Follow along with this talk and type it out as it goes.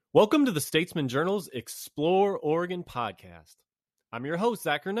Welcome to the Statesman Journal's Explore Oregon podcast. I'm your host,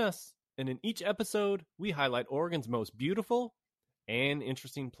 Zach Ernest, and in each episode, we highlight Oregon's most beautiful and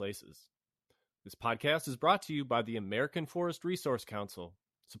interesting places. This podcast is brought to you by the American Forest Resource Council,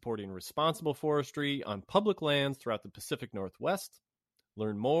 supporting responsible forestry on public lands throughout the Pacific Northwest.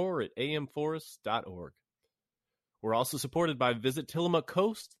 Learn more at amforests.org. We're also supported by Visit Tillamook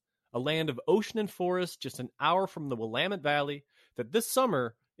Coast, a land of ocean and forest just an hour from the Willamette Valley that this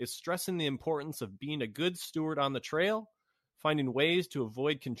summer is stressing the importance of being a good steward on the trail, finding ways to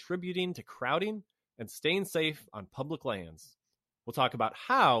avoid contributing to crowding, and staying safe on public lands. We'll talk about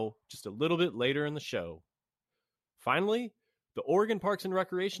how just a little bit later in the show. Finally, the Oregon Parks and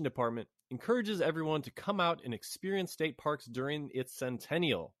Recreation Department encourages everyone to come out and experience state parks during its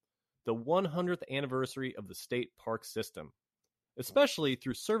centennial, the 100th anniversary of the state park system, especially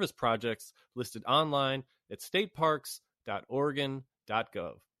through service projects listed online at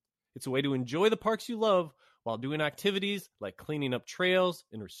stateparks.oregon.gov. It's a way to enjoy the parks you love while doing activities like cleaning up trails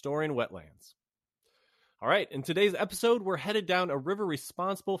and restoring wetlands. All right, in today's episode, we're headed down a river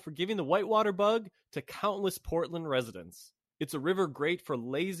responsible for giving the whitewater bug to countless Portland residents. It's a river great for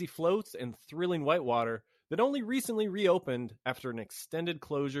lazy floats and thrilling whitewater that only recently reopened after an extended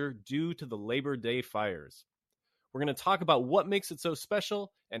closure due to the Labor Day fires. We're going to talk about what makes it so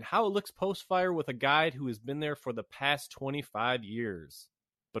special and how it looks post-fire with a guide who has been there for the past 25 years.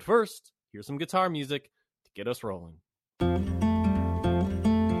 But first, here's some guitar music to get us rolling.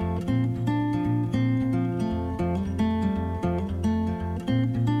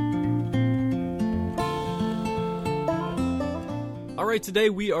 All right, today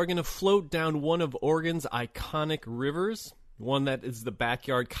we are going to float down one of Oregon's iconic rivers, one that is the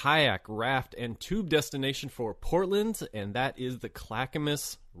backyard kayak, raft, and tube destination for Portland, and that is the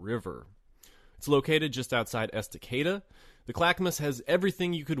Clackamas River. It's located just outside Estacada. The Clackamas has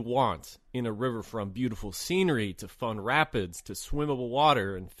everything you could want in a river, from beautiful scenery to fun rapids to swimmable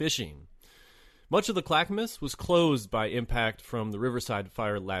water and fishing. Much of the Clackamas was closed by impact from the Riverside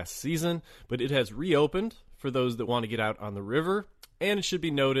fire last season, but it has reopened for those that want to get out on the river, and it should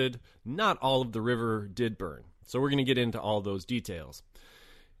be noted, not all of the river did burn. So we're going to get into all those details.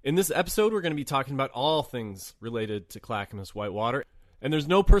 In this episode, we're going to be talking about all things related to Clackamas whitewater, and there's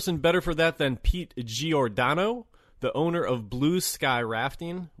no person better for that than Pete Giordano, the owner of Blue Sky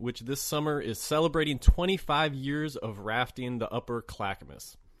Rafting, which this summer is celebrating 25 years of rafting the upper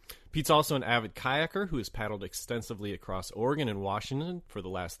Clackamas. Pete's also an avid kayaker who has paddled extensively across Oregon and Washington for the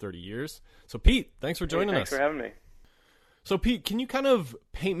last 30 years. So Pete, thanks for joining us. Thanks for having me. So Pete, can you kind of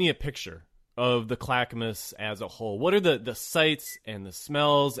paint me a picture of the Clackamas as a whole? What are the sights and the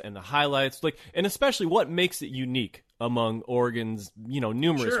smells and the highlights, and especially what makes it unique among Oregon's,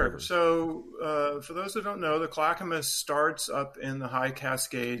 numerous rivers? So for those that don't know, the Clackamas starts up in the high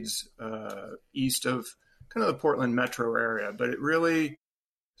Cascades east of kind of the Portland metro area, but it really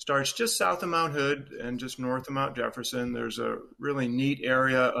starts just south of Mount Hood and just north of Mount Jefferson. There's a really neat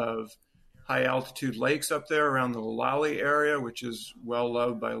area of high altitude lakes up there around the Lally area, which is well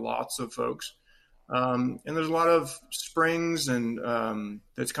loved by lots of folks. And there's a lot of springs, and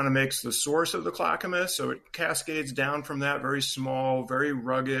that kind of makes the source of the Clackamas. So it cascades down from that, very small, very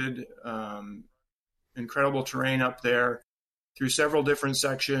rugged, incredible terrain up there through several different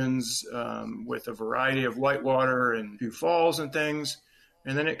sections with a variety of whitewater and few falls and things.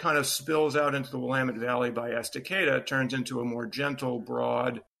 And then it kind of spills out into the Willamette Valley by Estacada. It turns into a more gentle,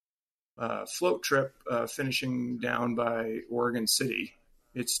 broad float trip finishing down by Oregon City.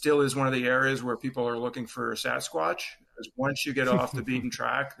 It still is one of the areas where people are looking for Sasquatch, because once you get off the beaten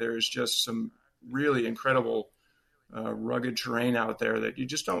track, there's just some really incredible rugged terrain out there that you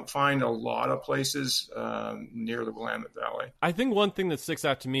just don't find a lot of places near the Willamette Valley. I think one thing that sticks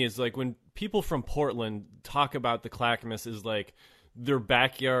out to me is when people from Portland talk about the Clackamas is their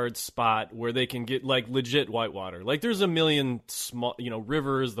backyard spot where they can get legit whitewater. There's a million small,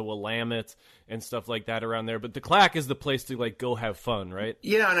 rivers, the Willamette and stuff like that around there, but the Clack is the place to go have fun, right?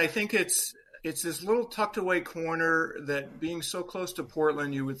 Yeah, and I think it's this little tucked away corner that, being so close to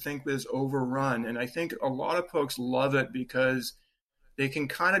Portland, you would think is overrun. And I think a lot of folks love it because they can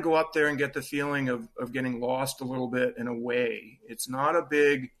kind of go up there and get the feeling of getting lost a little bit in a way. It's not a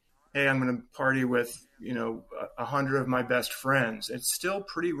big, hey, I'm going to party with 100 of my best friends. It's still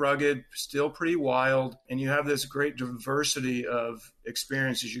pretty rugged, still pretty wild, and you have this great diversity of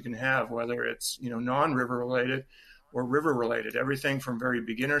experiences you can have, whether it's non-river related or river related. Everything from very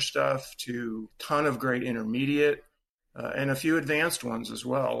beginner stuff to a ton of great intermediate and a few advanced ones as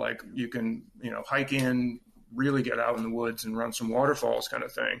well. Like you can hike in, really get out in the woods and run some waterfalls kind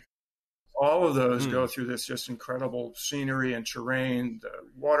of thing. all of those go through this just incredible scenery and terrain. The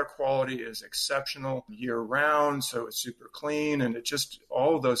water quality is exceptional year round, so it's super clean. And it just,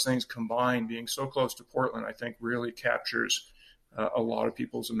 all of those things combined, being so close to Portland, I think really captures a lot of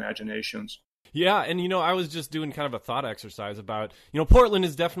people's imaginations. Yeah, and I was just doing kind of a thought exercise about, Portland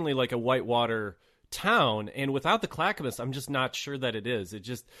is definitely like a whitewater town, and without the Clackamas, I'm just not sure that it is. It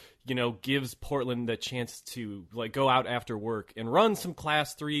just, gives Portland the chance to like go out after work and run some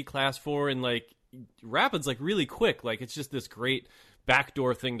class 3, class 4, and like rapids like really quick. Like it's just this great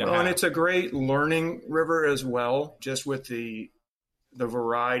backdoor thing to have. And it's a great learning river as well, just with the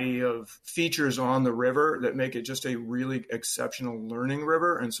variety of features on the river that make it just a really exceptional learning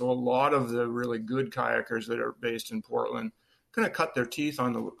river. And so a lot of the really good kayakers that are based in Portland kind of cut their teeth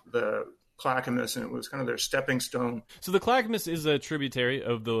on the Clackamas, and it was kind of their stepping stone. So the Clackamas is a tributary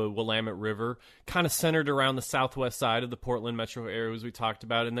of the Willamette River, kind of centered around the southwest side of the Portland metro area, as we talked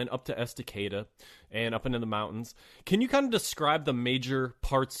about, and then up to Estacada and up into the mountains. Can you kind of describe the major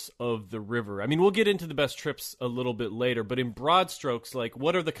parts of the river? I mean, we'll get into the best trips a little bit later, but in broad strokes, like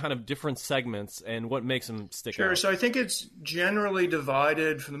what are the kind of different segments and what makes them stick out? Sure. So I think it's generally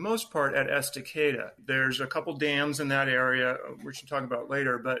divided for the most part at Estacada. There's a couple dams in that area, which we'll talk about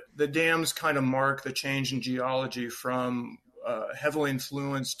later, but the dams kind of mark the change in geology from heavily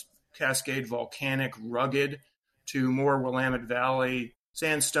influenced Cascade volcanic rugged to more Willamette Valley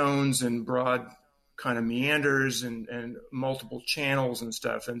sandstones and broad kind of meanders and multiple channels and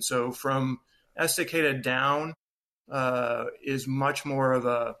stuff. And so from Estacada down is much more of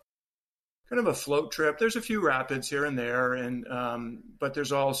a kind of a float trip. There's a few rapids here and there, and but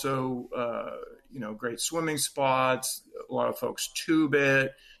there's also great swimming spots. A lot of folks tube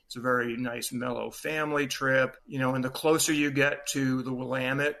it. It's a very nice, mellow family trip. And the closer you get to the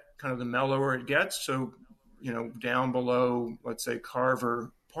Willamette, kind of the mellower it gets. So, down below, let's say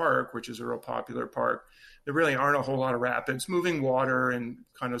Carver Park, which is a real popular park, there really aren't a whole lot of rapids, moving water and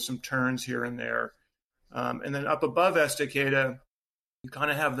kind of some turns here and there. And then up above Estacada, you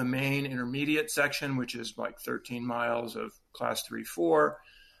kind of have the main intermediate section, which is like 13 miles of class 3-4.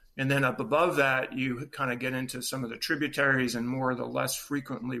 And then up above that, you kind of get into some of the tributaries and more of the less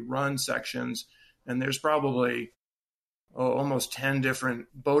frequently run sections. And there's probably almost 10 different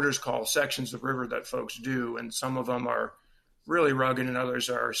boaters call sections of river that folks do. And some of them are really rugged and others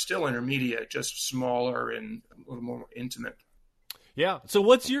are still intermediate, just smaller and a little more intimate. Yeah. So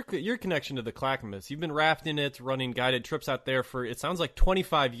what's your connection to the Clackamas? You've been rafting it, running guided trips out there for, it sounds like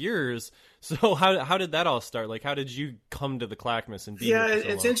 25 years. So how did that all start? Like, how did you come to the Clackamas and be here for so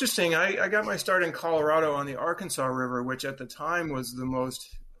it's long? Interesting. I got my start in Colorado on the Arkansas River, which at the time was the most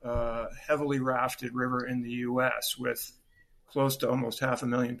heavily rafted river in the U.S., with close to almost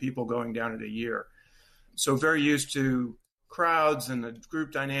 500,000 people going down it a year. So very used to crowds and the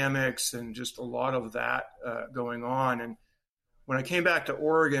group dynamics and just a lot of that going on. And when I came back to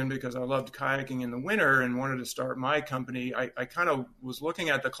Oregon, because I loved kayaking in the winter and wanted to start my company, I kind of was looking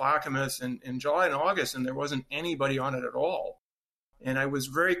at the Clackamas in July and August, and there wasn't anybody on it at all. And I was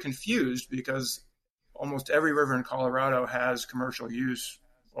very confused because almost every river in Colorado has commercial use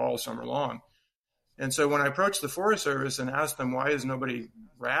all summer long. And so when I approached the Forest Service and asked them, why is nobody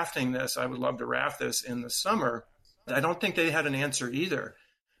rafting this? I would love to raft this in the summer. I don't think they had an answer either.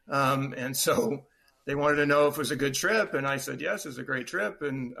 And so they wanted to know if it was a good trip. And I said, yes, it's a great trip.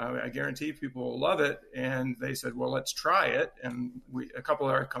 And I guarantee people will love it. And they said, well, let's try it. And a couple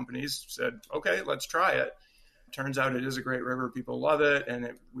of our companies said, okay, let's try it. Turns out it is a great river. People love it.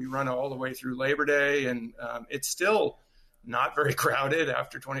 And we run all the way through Labor Day. And it's still not very crowded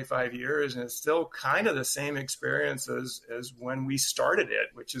after 25 years. And it's still kind of the same experience as when we started it,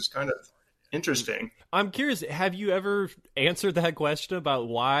 which is kind of interesting. I'm curious, have you ever answered that question about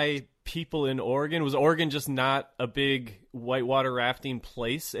why people in Oregon, was Oregon just not a big whitewater rafting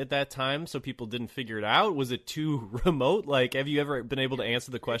place at that time, so people didn't figure it out? Was it too remote? Like, have you ever been able to answer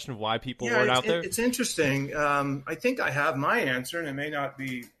the question of why people weren't out there? It's interesting. I think I have my answer, and it may not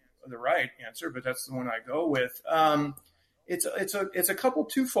be the right answer, but that's the one I go with. It's a couple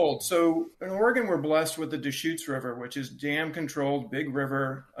twofold. So in Oregon, we're blessed with the Deschutes River, which is dam controlled, big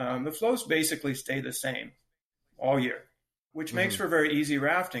river. The flows basically stay the same all year, which makes for very easy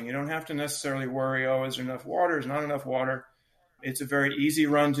rafting. You don't have to necessarily worry, is there enough water? Is not enough water? It's a very easy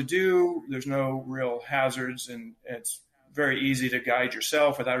run to do. There's no real hazards, and it's very easy to guide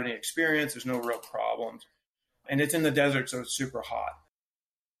yourself without any experience. There's no real problems. And it's in the desert, so it's super hot.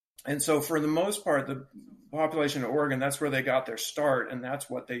 And so for the most part, population of Oregon, that's where they got their start, and that's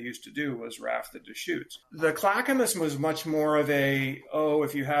what they used to do was raft the Deschutes. The Clackamas was much more of a,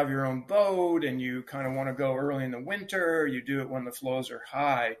 if you have your own boat and you kind of want to go early in the winter, you do it when the flows are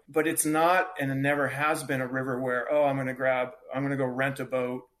high. But it's not, and it never has been, a river where, I'm going to go rent a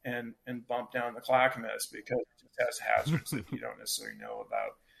boat and bump down the Clackamas because it has hazards that you don't necessarily know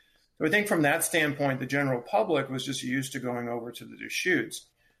about. So I think from that standpoint, the general public was just used to going over to the Deschutes.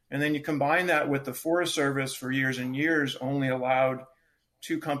 And then you combine that with the Forest Service for years and years only allowed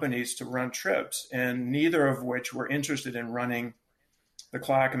 2 companies to run trips, and neither of which were interested in running the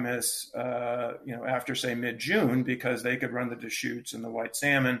Clackamas, after, say, mid-June, because they could run the Deschutes and the White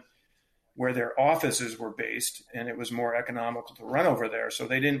Salmon where their offices were based, and it was more economical to run over there. So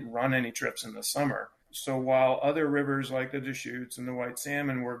they didn't run any trips in the summer. So while other rivers like the Deschutes and the White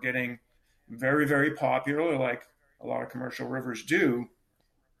Salmon were getting very, very popular, like a lot of commercial rivers do,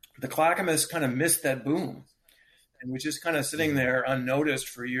 the Clackamas kind of missed that boom and was just kind of sitting there unnoticed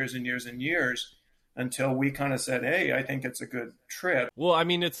for years and years and years until we kind of said, hey, I think it's a good trip. Well, I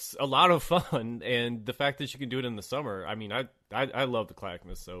mean, it's a lot of fun, and the fact that you can do it in the summer, I mean, I love the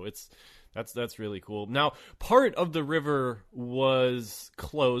Clackamas, so that's really cool. Now, part of the river was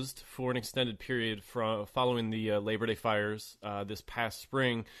closed for an extended period following the Labor Day fires this past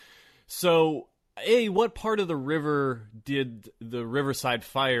spring. So, what part of the river did the Riverside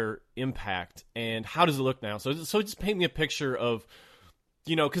fire impact, and how does it look now? So just paint me a picture of,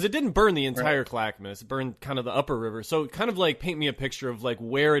 because it didn't burn the entire Clackamas, it burned kind of the upper river. So kind of like paint me a picture of like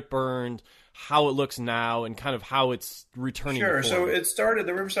where it burned, how it looks now, and kind of how it's returning. Sure. So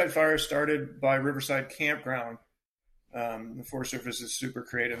the Riverside fire started by Riverside Campground. The Forest Service is super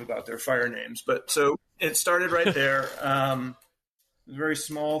creative about their fire names, but so it started right there. It was a very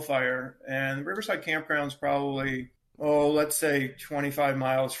small fire, and Riverside Campground's probably, let's say 25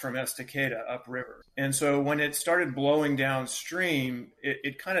 miles from Estacada upriver. And so when it started blowing downstream,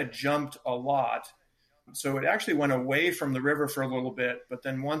 it kind of jumped a lot. So it actually went away from the river for a little bit, but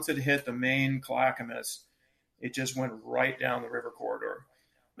then once it hit the main Clackamas, it just went right down the river corridor.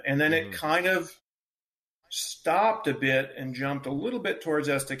 And then it kind of stopped a bit and jumped a little bit towards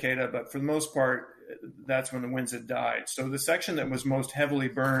Estacada, but for the most part, that's when the winds had died. So the section that was most heavily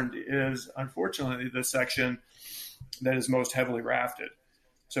burned is, unfortunately, the section that is most heavily rafted.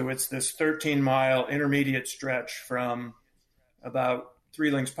 So it's this 13-mile intermediate stretch from about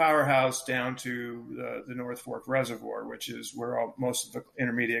Three Links Powerhouse down to the North Fork Reservoir, which is where most of the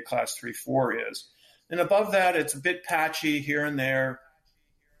intermediate class 3-4 is. And above that, it's a bit patchy here and there.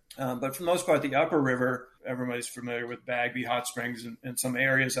 But for the most part, the upper river, everybody's familiar with Bagby, Hot Springs, and some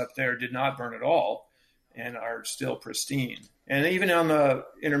areas up there did not burn at all and are still pristine. And even on the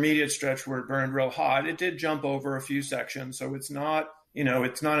intermediate stretch where it burned real hot, it did jump over a few sections. So it's not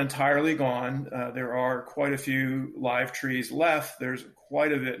entirely gone. There are quite a few live trees left. There's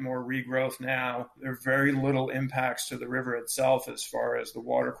quite a bit more regrowth now. There are very little impacts to the river itself as far as the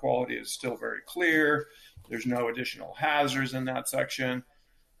water quality is still very clear. There's no additional hazards in that section.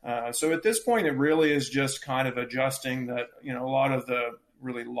 So at this point, it really is just kind of adjusting that, a lot of the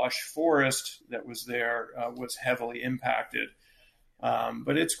really lush forest that was there was heavily impacted.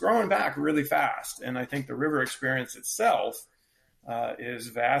 But it's growing back really fast. And I think the river experience itself is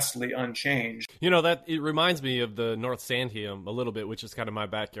vastly unchanged. That it reminds me of the North Sandhill a little bit, which is kind of my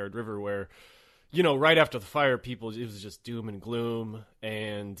backyard river where, right after the fire, it was just doom and gloom.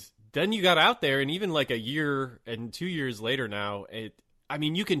 And then you got out there, and even like a year and 2 years later now,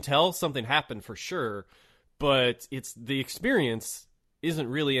 you can tell something happened for sure, but it's the experience isn't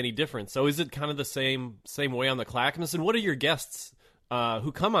really any different. So is it kind of the same way on the Clackamas? And what are your guests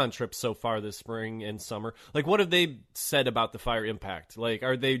who come on trips so far this spring and summer? Like, what have they said about the fire impact? Like,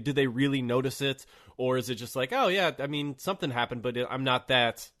 do they really notice it? Or is it just like, oh yeah, something happened, but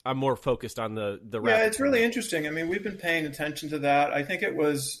I'm more focused on the Yeah, it's really interesting. We've been paying attention to that. I think it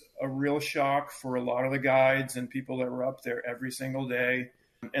was a real shock for a lot of the guides and people that were up there every single day.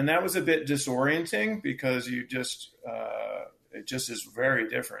 And that was a bit disorienting because it just is very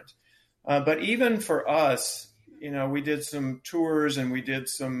different. But even for us, we did some tours and we did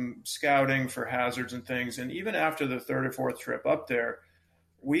some scouting for hazards and things. And even after the third or fourth trip up there,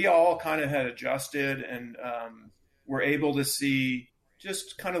 we all kind of had adjusted and were able to see,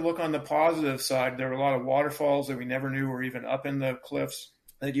 just kind of look on the positive side. There were a lot of waterfalls that we never knew were even up in the cliffs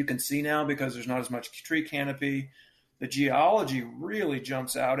that you can see now because there's not as much tree canopy. The geology really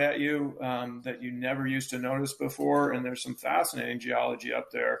jumps out at you that you never used to notice before. And there's some fascinating geology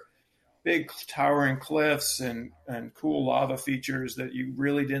up there. Big towering cliffs and cool lava features that you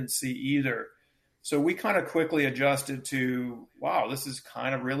really didn't see either. So we kind of quickly adjusted to, wow, this is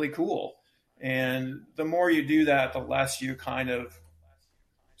kind of really cool. And the more you do that, the less you kind of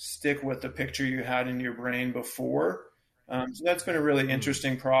stick with the picture you had in your brain before. So that's been a really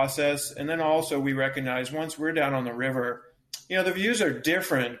interesting process. And then also we recognize once we're down on the river, the views are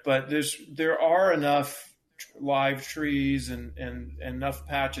different, but there are enough live trees and enough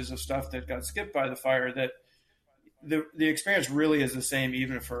patches of stuff that got skipped by the fire that the experience really is the same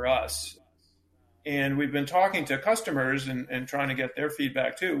even for us. And we've been talking to customers and trying to get their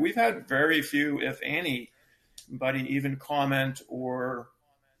feedback too. We've had very few, if anybody, even comment or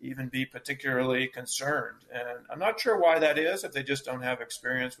even be particularly concerned. And I'm not sure why that is, if they just don't have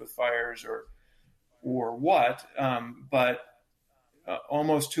experience with fires or what. But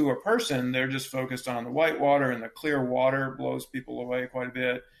almost to a person, they're just focused on the white water, and the clear water blows people away quite a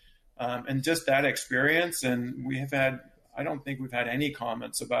bit. And just that experience. And I don't think we've had any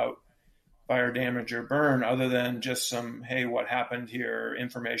comments about fire damage or burn other than just some, hey, what happened here,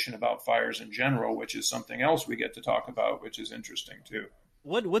 information about fires in general, which is something else we get to talk about, which is interesting too.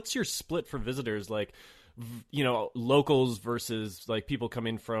 What's your split for visitors? Like, locals versus like people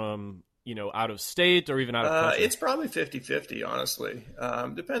coming from, out of state or even out of country? It's probably 50-50, honestly.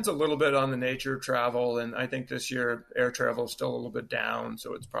 Depends a little bit on the nature of travel. And I think this year air travel is still a little bit down.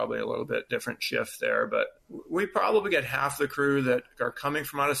 So it's probably a little bit different shift there. But we probably get half the crew that are coming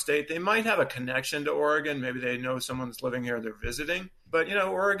from out of state. They might have a connection to Oregon. Maybe they know someone that's living here, they're visiting. But,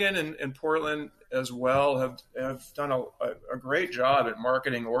 Oregon and Portland as well have done a great job at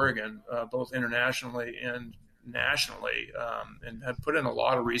marketing Oregon, both internationally and nationally, and have put in a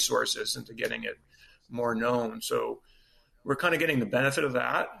lot of resources into getting it more known. So we're kind of getting the benefit of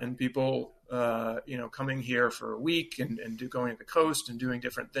that, and people, coming here for a week and going to the coast and doing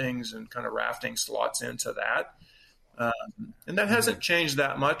different things and kind of rafting slots into that. And that hasn't changed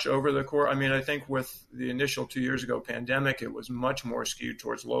that much over the course. I mean, I think with the initial 2 years ago pandemic, it was much more skewed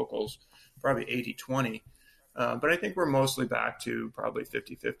towards locals, probably 80-20. But I think we're mostly back to probably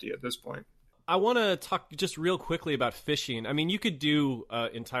 50-50 at this point. I want to talk just real quickly about fishing. I mean, you could do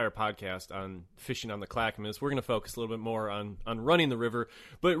an entire podcast on fishing on the Clackamas. We're going to focus a little bit more on running the river.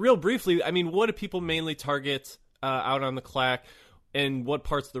 But real briefly, I mean, what do people mainly target out on the Clack, and what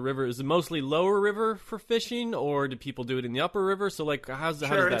parts of the river? Is it mostly lower river for fishing, or do people do it in the upper river? So, like, how does that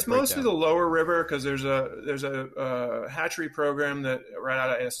break down? It's mostly the lower river because there's a hatchery program that right out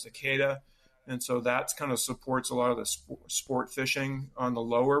of Estacada, and so that kind of supports a lot of the sport fishing on the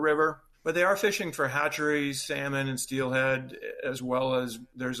lower river. But they are fishing for hatcheries, salmon, and steelhead, as well as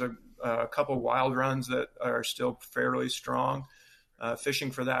there's a couple wild runs that are still fairly strong,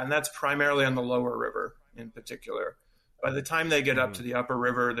 fishing for that. And that's primarily on the lower river in particular. By the time they get up to the upper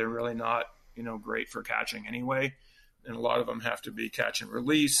river, they're really not, great for catching anyway. And a lot of them have to be catch and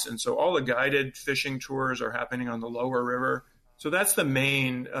release. And so all the guided fishing tours are happening on the lower river. So that's the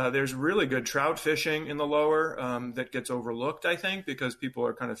main. There's really good trout fishing in the lower that gets overlooked, I think, because people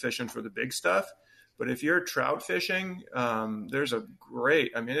are kind of fishing for the big stuff. But if you're trout fishing,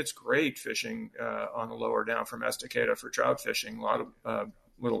 it's great fishing on the lower down from Estacada for trout fishing. A lot of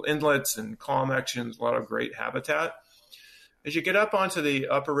little inlets and calm actions, a lot of great habitat. As you get up onto the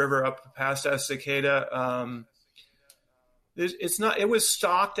upper river, up past Estacada, it was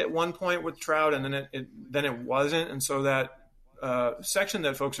stocked at one point with trout, and then it wasn't, and so that section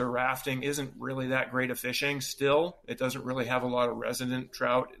that folks are rafting isn't really that great of fishing still. It doesn't really have a lot of resident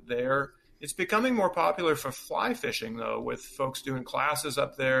trout there. It's becoming more popular for fly fishing, though, with folks doing classes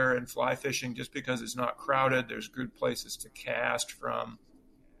up there and fly fishing just because it's not crowded. There's good places to cast from.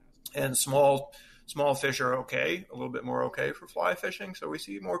 And small fish are okay, a little bit more okay for fly fishing. So we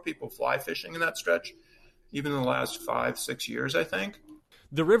see more people fly fishing in that stretch, even in the last 5-6 years, I think.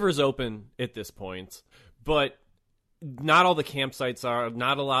 The river's open at this point, but not all the campsites are,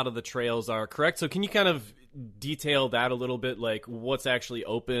 not a lot of the trails are, correct? So can you kind of detail that a little bit, like what's actually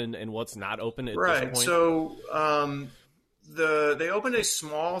open and what's not open at this point? Right. So they opened a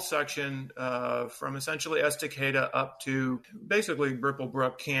small section from essentially Estacada up to basically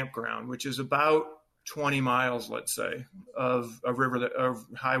Ripplebrook Campground, which is about 20 miles, let's say, of a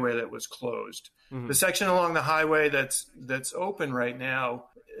highway that was closed. Mm-hmm. The section along the highway that's open right now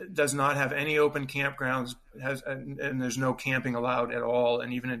does not have any open campgrounds, and there's no camping allowed at all,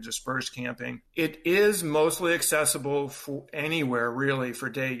 and even in dispersed camping. It is mostly accessible for anywhere, really, for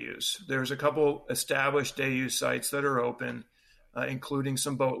day use. There's a couple established day use sites that are open, including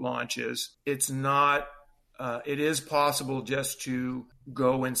some boat launches. It is possible just to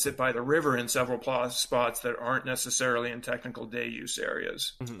go and sit by the river in several spots that aren't necessarily in technical day use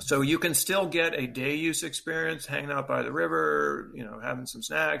areas. Mm-hmm. So you can still get a day use experience hanging out by the river, having some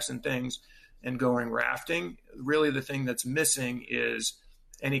snacks and things and going rafting. Really the thing that's missing is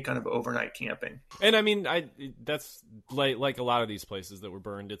any kind of overnight camping. And I mean, that's like a lot of these places that were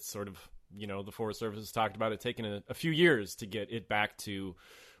burned. It's sort of, the Forest Service has talked about it taking a few years to get it back to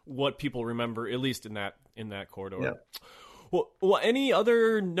what people remember, at least in that corridor. Yeah. Well, any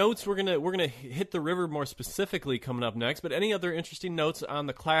other notes? We're gonna hit the river more specifically coming up next. But any other interesting notes on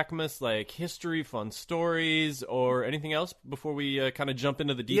the Clackamas, like history, fun stories, or anything else before we kind of jump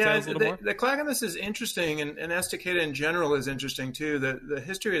into the details a little more? The Clackamas is interesting, and Estacada in general is interesting too. The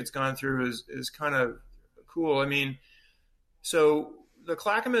history it's gone through is kind of cool. I mean, so the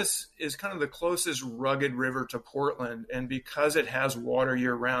Clackamas is kind of the closest rugged river to Portland, and because it has water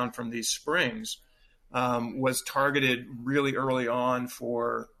year round from these springs. Was targeted really early on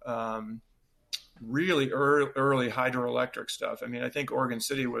for really early hydroelectric stuff. I mean, I think Oregon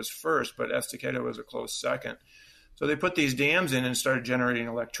City was first, but Estacada was a close second. So they put these dams in and started generating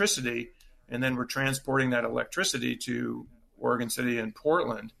electricity, and then were transporting that electricity to Oregon City and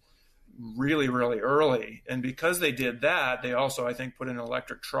Portland really, really early. And because they did that, they also, I think, put an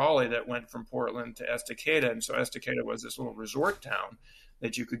electric trolley that went from Portland to Estacada. And so Estacada was this little resort town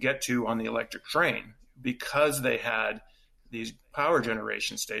that you could get to on the electric train because they had these power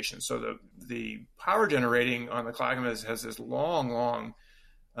generation stations. So the power generating on the Clackamas has this long,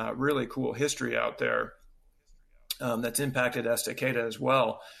 really cool history out there that's impacted Estacada as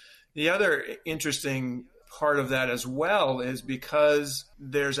well. The other interesting part of that as well is because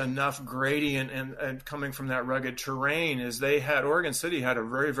there's enough gradient and coming from that rugged terrain is Oregon City had a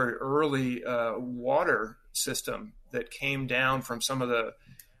very, very early water system that came down from some of the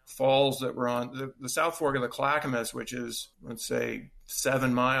falls that were on the South Fork of the Clackamas, which is, let's say,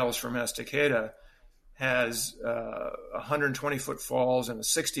 7 miles from Estacada, has 120-foot falls and a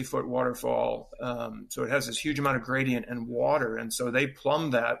 60-foot waterfall. So it has this huge amount of gradient and water. And so they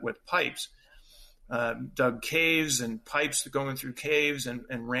plumbed that with pipes, dug caves and pipes going through caves and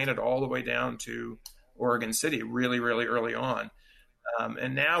ran it all the way down to Oregon City really, really early on.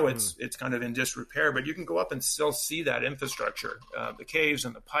 And now it's kind of in disrepair, but you can go up and still see that infrastructure. The caves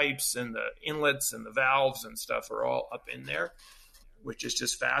and the pipes and the inlets and the valves and stuff are all up in there, which is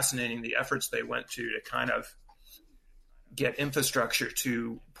just fascinating. The efforts they went to kind of get infrastructure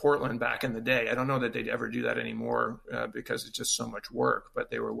to Portland back in the day. I don't know that they'd ever do that anymore because it's just so much work,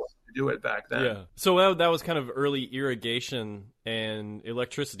 but they were willing to do it back then. Yeah. So that was kind of early irrigation and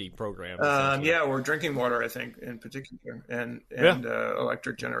electricity program. Or drinking water, I think, in particular, and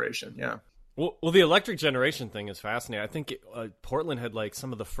electric generation. Yeah. Well, the electric generation thing is fascinating. I think Portland had like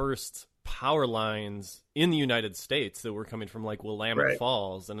some of the first power lines in the United States that were coming from like Willamette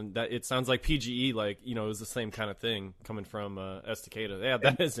Falls, and that it sounds like PGE, like it was the same kind of thing coming from Estacada. Yeah,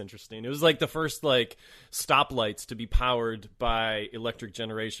 that is interesting. It was like the first like stoplights to be powered by electric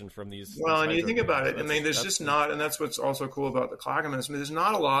generation from these. Well, and you think about it, I mean, there's just not, and that's what's also cool about the Clackamas. I mean, there's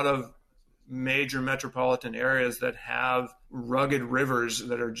not a lot of major metropolitan areas that have rugged rivers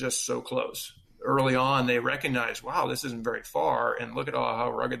that are just so close. Early on, they recognized, wow, this isn't very far, and look at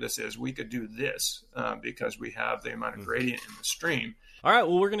how rugged this is. We could do this because we have the amount of gradient in the stream. All right,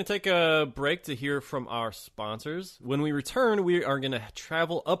 well, we're going to take a break to hear from our sponsors. When we return, we are going to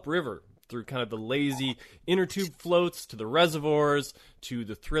travel upriver through kind of the lazy inner tube floats to the reservoirs to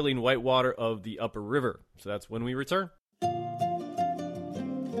the thrilling whitewater of the upper river. So that's when we return.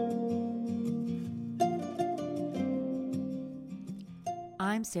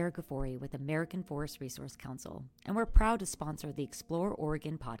 I'm Sarah Gafori with American Forest Resource Council, and we're proud to sponsor the Explore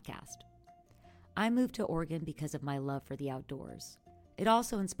Oregon podcast. I moved to Oregon because of my love for the outdoors. It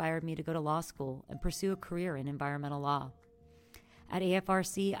also inspired me to go to law school and pursue a career in environmental law. At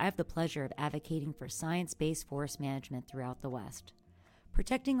AFRC, I have the pleasure of advocating for science-based forest management throughout the West.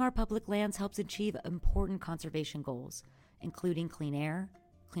 Protecting our public lands helps achieve important conservation goals, including clean air,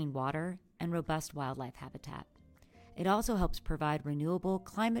 clean water, and robust wildlife habitat. It also helps provide renewable,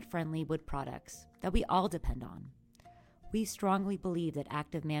 climate-friendly wood products that we all depend on. We strongly believe that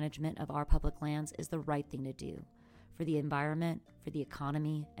active management of our public lands is the right thing to do for the environment, for the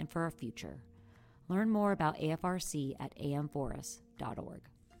economy, and for our future. Learn more about AFRC at amforest.org.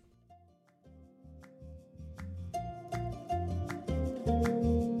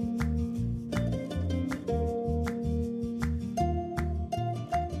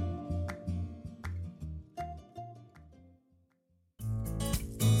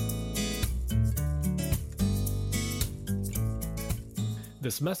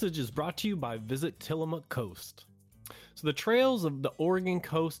 This message is brought to you by Visit Tillamook Coast. So the trails of the Oregon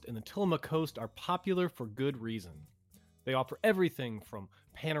coast and the Tillamook Coast are popular for good reason. They offer everything from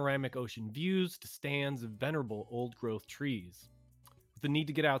panoramic ocean views to stands of venerable old-growth trees. With the need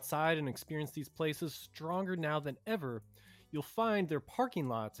to get outside and experience these places stronger now than ever, you'll find their parking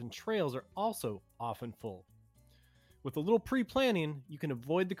lots and trails are also often full. With a little pre-planning, you can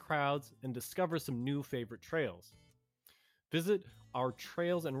avoid the crowds and discover some new favorite trails. Visit our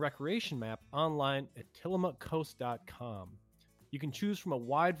trails and recreation map online at tillamookcoast.com. You can choose from a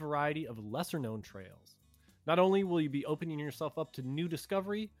wide variety of lesser-known trails. Not only will you be opening yourself up to new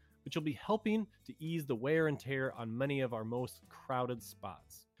discovery, but you'll be helping to ease the wear and tear on many of our most crowded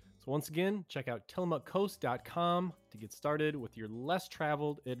spots. So once again, check out tillamookcoast.com to get started with your less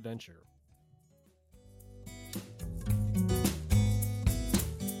traveled adventure.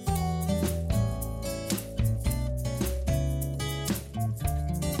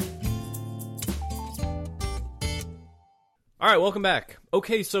 All right, welcome back.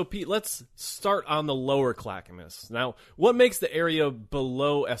 Okay, so Pete, let's start on the lower Clackamas. Now, what makes the area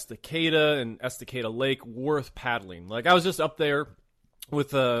below Estacada and Estacada Lake worth paddling? Like, I was just up there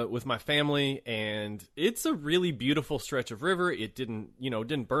with my family, and it's a really beautiful stretch of river. It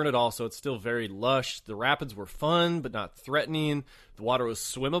didn't burn at all, so it's still very lush. The rapids were fun, but not threatening. The water was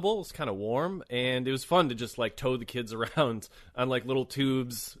swimmable. It was kind of warm, and it was fun to just like tow the kids around on like little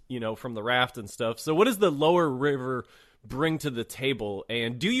tubes, from the raft and stuff. So, what does the lower river bring to the table,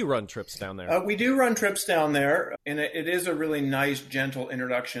 and do you run trips down there? We do run trips down there, and it is a really nice, gentle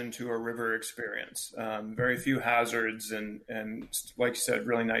introduction to a river experience. Very few hazards, and like you said,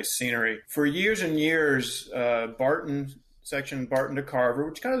 really nice scenery. For years and years, Barton to Carver,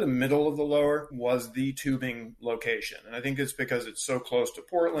 which is kind of the middle of the lower, was the tubing location. And I think it's because it's so close to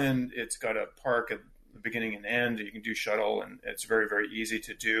Portland. It's got a park at the beginning and end. You can do shuttle, and it's very, very easy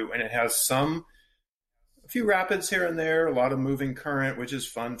to do. And it has a few rapids here and there, a lot of moving current, which is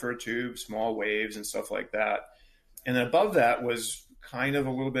fun for a tube, small waves and stuff like that. And above that was kind of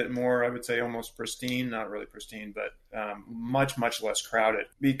a little bit more, I would say, almost pristine, not really pristine, but much, much less crowded.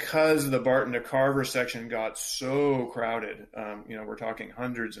 Because the Barton to Carver section got so crowded, we're talking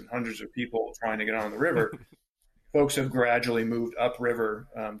hundreds and hundreds of people trying to get on the river, folks have gradually moved upriver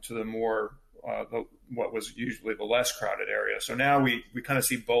to the more, what was usually the less crowded area. So now we kind of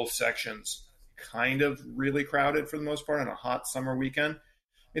see both sections kind of really crowded for the most part on a hot summer weekend.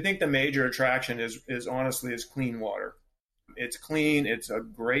 I think the major attraction is honestly clean water. It's clean. It's a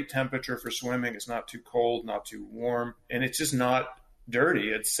great temperature for swimming. It's not too cold, not too warm, and it's just not dirty.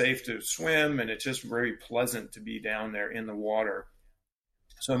 It's safe to swim, and it's just very pleasant to be down there in the water.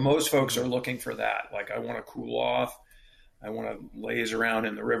 So most folks are looking for that. Like, I want to cool off. I want to laze around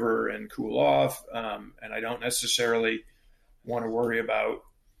in the river and cool off, and I don't necessarily want to worry about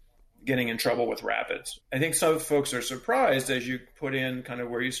getting in trouble with rapids. I think some folks are surprised as you put in kind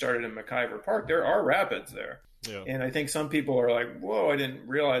of where you started in McIver Park. There are rapids there. Yeah. And I think some people are like, whoa, I didn't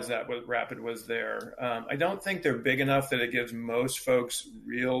realize that rapid was there. I don't think they're big enough that it gives most folks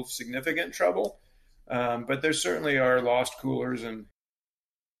real significant trouble. But there certainly are lost coolers and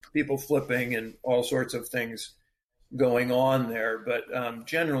people flipping and all sorts of things going on there. But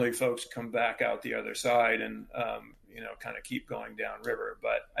generally folks come back out the other side and, kind of keep going downriver.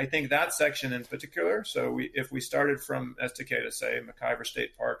 But I think that section in particular, so if we started from Estacada, say, McIver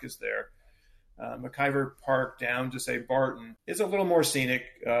State Park is there. McIver Park down to, say, Barton is a little more scenic,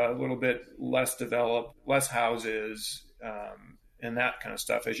 a little bit less developed, less houses, and that kind of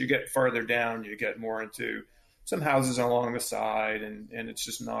stuff. As you get farther down, you get more into some houses along the side, and it's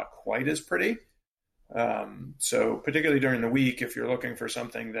just not quite as pretty. So particularly during the week, if you're looking for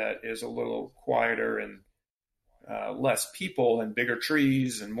something that is a little quieter and less people and bigger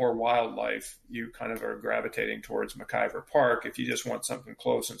trees and more wildlife, you kind of are gravitating towards McIver Park. If you just want something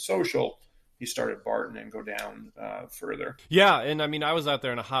close and social, you start at Barton and go down further. Yeah, and I mean, I was out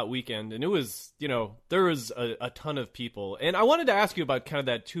there on a hot weekend, and it was, there was a ton of people. And I wanted to ask you about kind of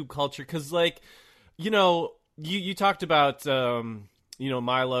that tube culture, because, like, you talked about,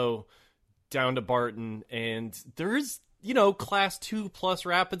 Milo down to Barton, and there's class 2 plus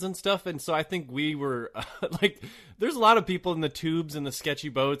rapids and stuff. And so I think we were there's a lot of people in the tubes and the sketchy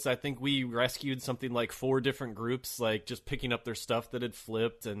boats. I think we rescued something like 4 different groups, like just picking up their stuff that had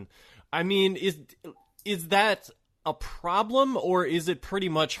flipped. And I mean, is that a problem, or is it pretty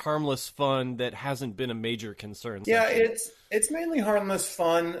much harmless fun that hasn't been a major concern? Yeah, it's mainly harmless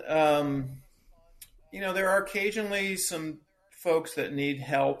fun. There are occasionally some folks that need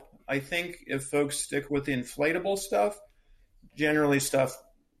help. I think if folks stick with the inflatable stuff, generally stuff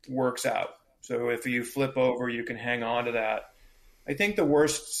works out. So if you flip over, you can hang on to that. I think the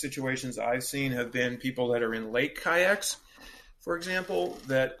worst situations I've seen have been people that are in lake kayaks, for example,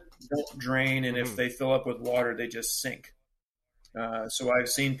 that don't drain, and if they fill up with water, they just sink. So I've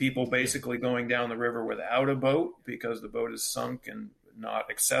seen people basically going down the river without a boat because the boat is sunk and not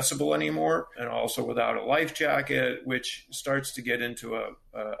accessible anymore, and also without a life jacket, which starts to get into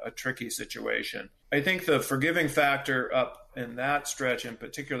a tricky situation. I think the forgiving factor up in that stretch in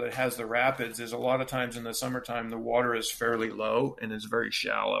particular that has the rapids is a lot of times in the summertime, the water is fairly low and is very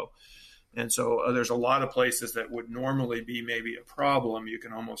shallow. And so there's a lot of places that would normally be maybe a problem. You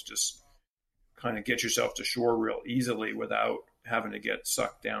can almost just kind of get yourself to shore real easily without having to get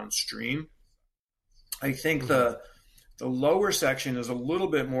sucked downstream. I think the lower section is a little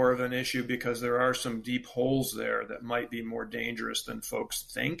bit more of an issue because there are some deep holes there that might be more dangerous than folks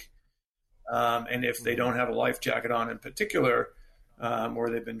think. And if they don't have a life jacket on in particular, or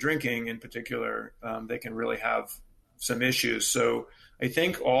they've been drinking in particular, they can really have some issues. So I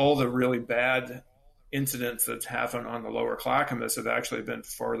think all the really bad incidents that's happened on the lower Clackamas have actually been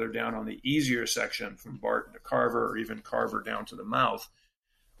farther down on the easier section from Barton to Carver, or even Carver down to the mouth,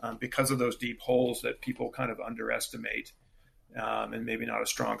 because of those deep holes that people kind of underestimate, and maybe not a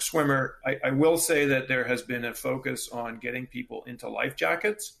strong swimmer. I will say that there has been a focus on getting people into life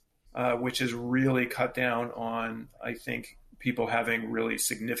jackets, which has really cut down on, I think, people having really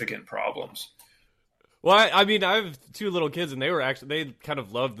significant problems. Well, I mean, I have two little kids, and they kind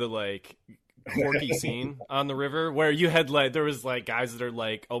of loved the like quirky scene on the river where you had there was guys that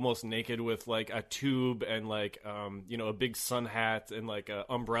are almost naked with a tube and a big sun hat and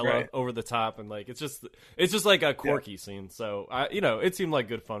a umbrella over the top, and it's just like a quirky scene. So it seemed like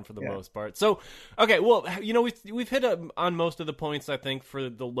good fun for the most part. So okay, well, we've hit on most of the points, I think, for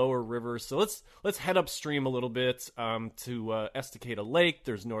the lower rivers. So let's head upstream a little bit to Estacada Lake.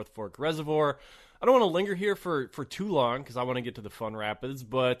 There's North Fork Reservoir. I don't want to linger here for too long because I want to get to the fun rapids,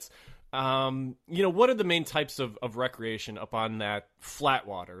 but what are the main types of recreation up on that flat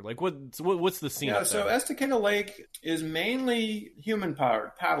water? What's the scene? Yeah, so Estacada Lake is mainly human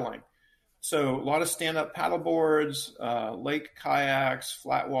powered paddling. So a lot of stand-up paddle boards, lake kayaks,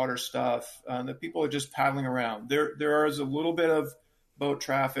 flat water stuff that people are just paddling around. There is a little bit of boat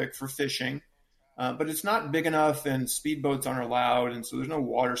traffic for fishing, but it's not big enough, and speedboats aren't allowed, and so there's no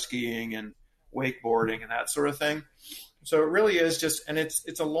water skiing and wakeboarding and that sort of thing. So it really is just, and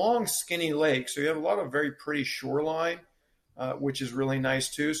it's a long, skinny lake, so you have a lot of very pretty shoreline, which is really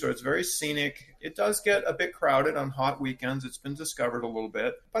nice too. So it's very scenic. It does get a bit crowded on hot weekends. It's been discovered a little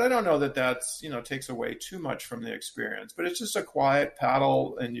bit, but I don't know that that's takes away too much from the experience. But it's just a quiet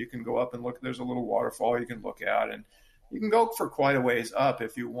paddle, and you can go up and look. There's a little waterfall you can look at, and you can go for quite a ways up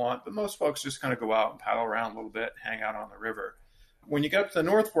if you want. But most folks just kind of go out and paddle around a little bit, hang out on the river. When you get up to the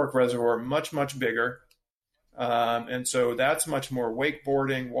North Fork Reservoir, much, much bigger. And so that's much more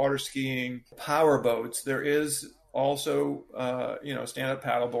wakeboarding, water skiing, power boats. There is also, stand-up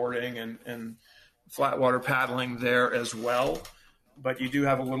paddleboarding and flat water paddling there as well. But you do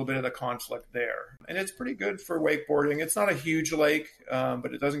have a little bit of the conflict there. And it's pretty good for wakeboarding. It's not a huge lake,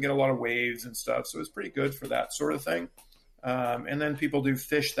 but it doesn't get a lot of waves and stuff. So it's pretty good for that sort of thing. And then people do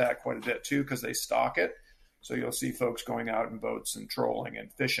fish that quite a bit too because they stock it. So you'll see folks going out in boats and trolling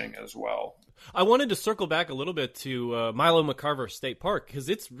and fishing as well. I wanted to circle back a little bit to Milo McCarver State Park because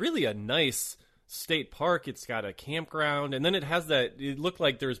it's really a nice state park. It's got a campground, and then it has it looked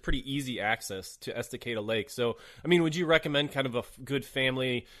like there's pretty easy access to Estacada Lake. So, I mean, would you recommend kind of a good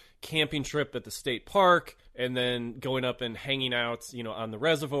family camping trip at the state park and then going up and hanging out, on the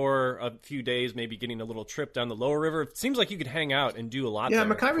reservoir a few days, maybe getting a little trip down the lower river? It seems like you could hang out and do a lot. Yeah,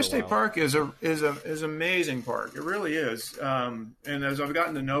 McIver State Park is amazing park. It really is. And as I've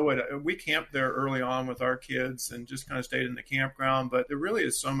gotten to know it, we camped there early on with our kids and just kind of stayed in the campground. But there really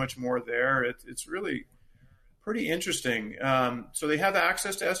is so much more there. It's really pretty interesting. So they have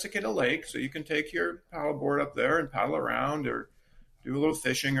access to Estacada Lake, so you can take your paddleboard up there and paddle around or do a little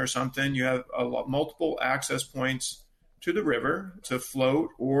fishing or something. You have multiple access points to the river to float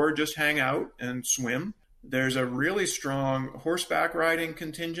or just hang out and swim. There's a really strong horseback riding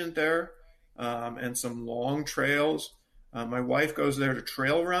contingent there, and some long trails. My wife goes there to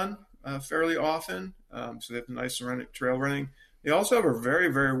trail run fairly often, so they have nice trail running. They also have a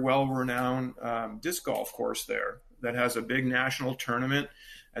very, very well-renowned disc golf course there that has a big national tournament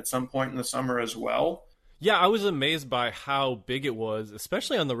at some point in the summer as well. Yeah, I was amazed by how big it was,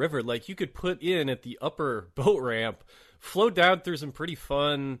 especially on the river. Like, you could put in at the upper boat ramp, float down through some pretty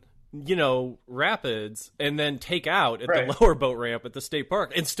fun, rapids, and then take out at the lower boat ramp at the state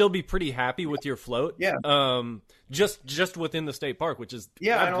park and still be pretty happy with your float. Yeah. Just within the state park, which is...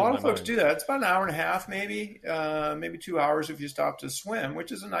 Yeah, and a lot of folks do that. It's about an hour and a half, maybe 2 hours if you stop to swim,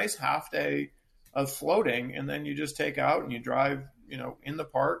 which is a nice half day of floating. And then you just take out and you drive in the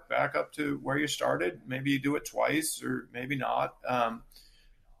park back up to where you started. Maybe you do it twice or maybe not.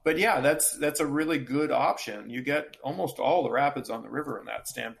 But yeah, that's a really good option. You get almost all the rapids on the river in that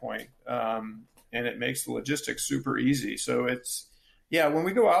standpoint, and it makes the logistics super easy. So it's, yeah, when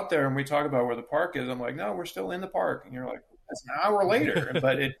we go out there and we talk about where the park is, I'm like, no, we're still in the park, and you're like, it's an hour later,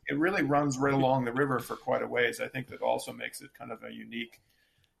 but it really runs right along the river for quite a ways. I think that also makes it kind of a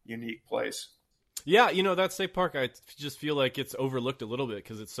unique place. Yeah, that state park, I just feel like it's overlooked a little bit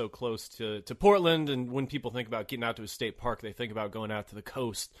because it's so close to Portland. And when people think about getting out to a state park, they think about going out to the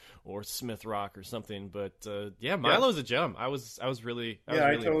coast or Smith Rock or something. But yeah, Milo's a gem. I was really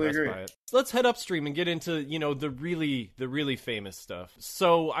totally impressed agree. by it. Let's head upstream and get into the really famous stuff.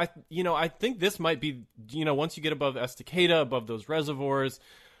 So I think this might be once you get above Estacada, above those reservoirs,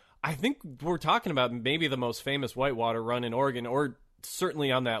 I think we're talking about maybe the most famous whitewater run in Oregon, or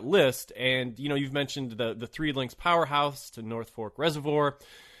certainly on that list. And you've mentioned the Three Links Powerhouse to North Fork Reservoir.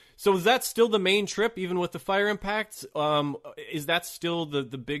 So is that still the main trip, even with the fire impacts? Is that still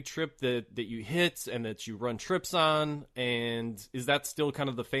the big trip that you hit and that you run trips on? And is that still kind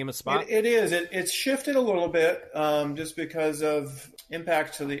of the famous spot? It is. It's shifted a little bit just because of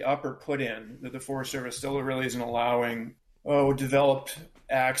impact to the upper put-in. That the Forest Service still really isn't allowing developed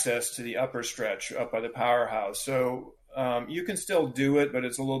access to the upper stretch up by the powerhouse. So you can still do it, but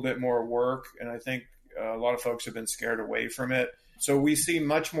it's a little bit more work. And I think a lot of folks have been scared away from it. So we see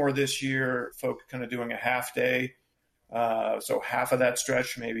much more this year, folk kind of doing a half day. So half of that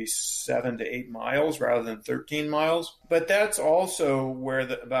stretch, maybe 7 to 8 miles rather than 13 miles. But that's also where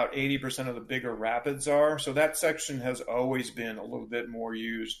about 80% of the bigger rapids are. So that section has always been a little bit more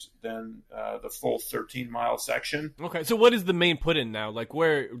used than the full 13-mile section. Okay, so what is the main put-in now?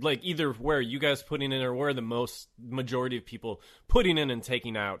 Either where you guys putting in or where the majority of people putting in and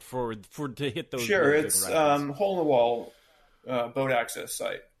taking out to hit those? Sure, it's hole-in-the-wall boat access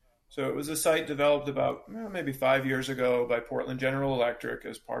site. So it was a site developed about maybe 5 years ago by Portland General Electric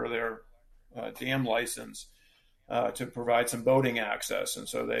as part of their dam license to provide some boating access. And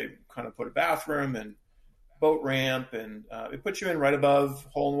so they kind of put a bathroom and boat ramp, and it puts you in right above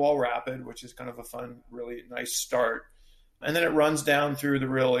Hole-in-the-Wall Rapid, which is kind of a fun, really nice start. And then it runs down through the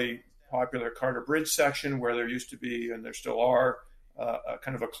really popular Carter Bridge section where there used to be, and there still are, a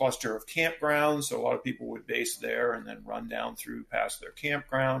kind of a cluster of campgrounds. So a lot of people would base there and then run down through past their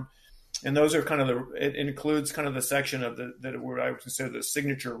campground. And those are kind of it includes kind of the section of what I would consider the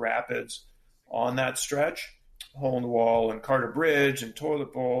signature rapids on that stretch, Hole-in-the-Wall and Carter Bridge and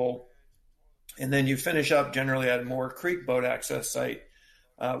Toilet Bowl. And then you finish up generally at Moore Creek boat access site,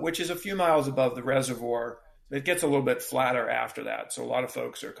 which is a few miles above the reservoir. It gets a little bit flatter after that. So a lot of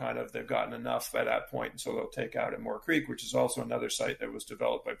folks are they've gotten enough by that point. And so they'll take out at Moore Creek, which is also another site that was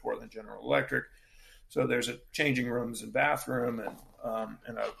developed by Portland General Electric. So there's a changing rooms and bathroom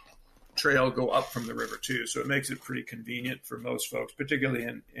and a trail go up from the river too. So it makes it pretty convenient for most folks, particularly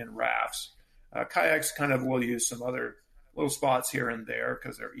in rafts. Kayaks kind of will use some other little spots here and there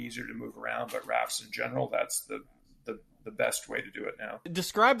because they're easier to move around, but rafts in general, that's the best way to do it now.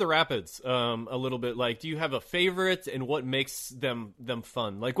 Describe the rapids a little bit. Do you have a favorite, and what makes them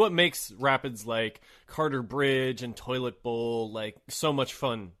fun? What makes rapids like Carter Bridge and Toilet Bowl so much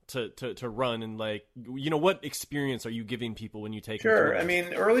fun to run, and what experience are you giving people when you take them? Sure. I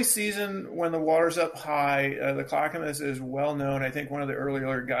mean, early season when the water's up high, the Clackamas is well known. I think one of the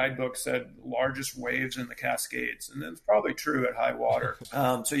earlier guidebooks said largest waves in the Cascades, and that's probably true at high water.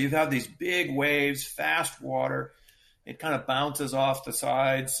 So you have these big waves, fast water. It kind of bounces off the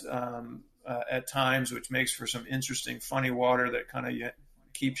sides at times, which makes for some interesting, funny water that kind of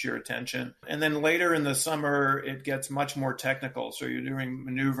keeps your attention. And then later in the summer, it gets much more technical. So you're doing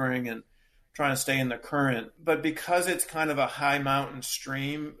maneuvering and trying to stay in the current. But because it's kind of a high mountain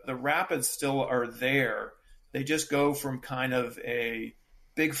stream, the rapids still are there. They just go from kind of a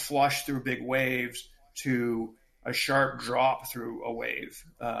big flush through big waves to a sharp drop through a wave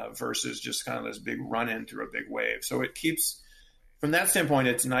versus just kind of this big run in through a big wave. So it keeps, from that standpoint,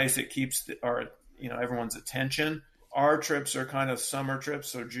 it's nice. It keeps everyone's attention. Our trips are kind of summer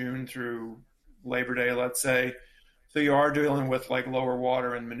trips, so June through Labor Day, let's say. So you are dealing with lower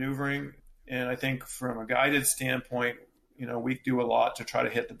water and maneuvering. And I think from a guided standpoint, we do a lot to try to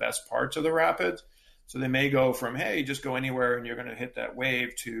hit the best parts of the rapids. So they may go from, hey, just go anywhere and you're going to hit that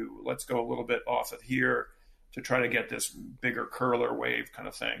wave, to let's go a little bit off of here to try to get this bigger curler wave kind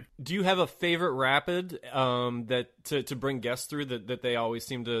of thing. Do you have a favorite rapid that to bring guests through that they always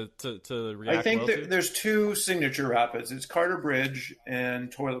seem to react? I think well to? There's two signature rapids. It's Carter Bridge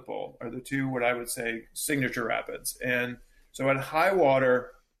and Toilet Bowl are the two, what I would say, signature rapids. And so at high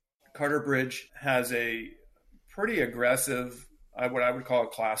water, Carter Bridge has a pretty aggressive, what I would call a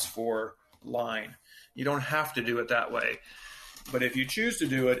class 4 line. You don't have to do it that way. But if you choose to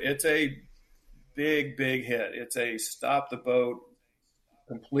do it, it's a big, big hit. It's a stop the boat,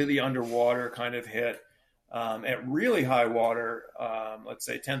 completely underwater kind of hit. At really high water, let's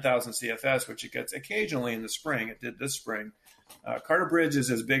say 10,000 CFS, which it gets occasionally in the spring. It did this spring. Carter Bridge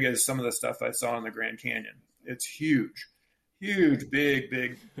is as big as some of the stuff I saw in the Grand Canyon. It's huge,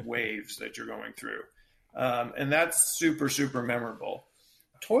 big waves that you're going through. And that's super, super memorable.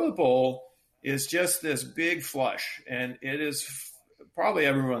 Toilet Bowl is just this big flush, and it is probably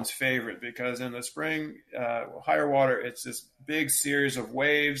everyone's favorite because in the spring, higher water, it's this big series of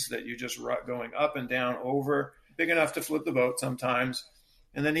waves that you just going up and down over, big enough to flip the boat sometimes.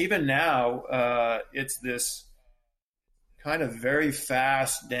 And then even now, it's this kind of very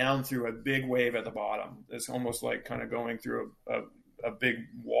fast down through a big wave at the bottom. It's almost like kind of going through a big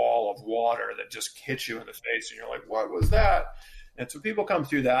wall of water that just hits you in the face, and you're like, what was that? And so people come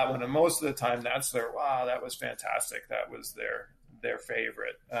through that one, and most of the time that's wow, that was fantastic. That was their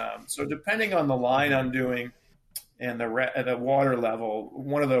favorite. So depending on the line I'm doing and the water level,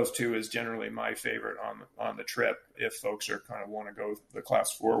 one of those two is generally my favorite on the trip if folks are kind of want to go the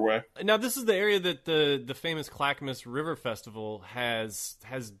Class 4 way. Now, this is the area that the famous Clackamas River Festival has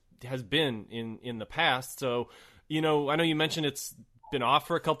been in the past. So, I know you mentioned it's been off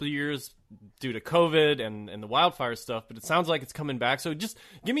for a couple of years due to COVID and the wildfire stuff, but it sounds like it's coming back. So just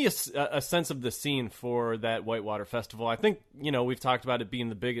give me a sense of the scene for that Whitewater Festival. I think, we've talked about it being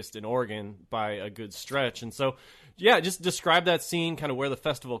the biggest in Oregon by a good stretch. And so, yeah, just describe that scene, kind of where the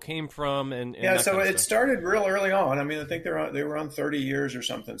festival came from. And yeah, so it started real early on. I mean, I think they were on 30 years or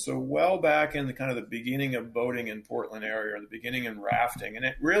something. So well back in the kind of the beginning of boating in Portland area, or the beginning in rafting. And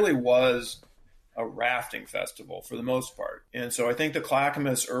it really was a rafting festival for the most part. And so I think the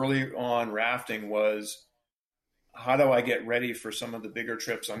Clackamas early on rafting was, how do I get ready for some of the bigger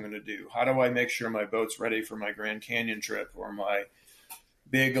trips I'm going to do? How do I make sure my boat's ready for my Grand Canyon trip or my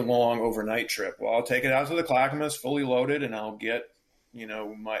big, long overnight trip? Well, I'll take it out to the Clackamas fully loaded, and I'll get,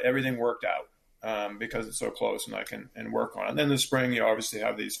 my everything worked out because it's so close, and I can work on it. And then in the spring, you obviously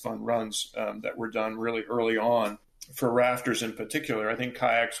have these fun runs that were done really early on. For rafters in particular, I think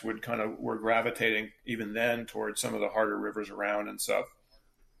kayaks were gravitating even then towards some of the harder rivers around and stuff.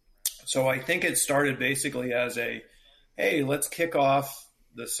 So I think it started basically as hey, let's kick off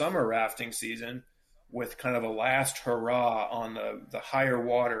the summer rafting season with kind of a last hurrah on the higher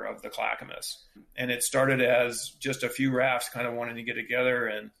water of the Clackamas. And it started as just a few rafts kind of wanting to get together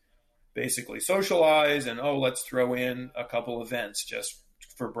and basically socialize and, let's throw in a couple events just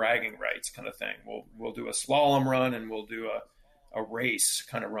for bragging rights kind of thing. We'll do a slalom run and we'll do a race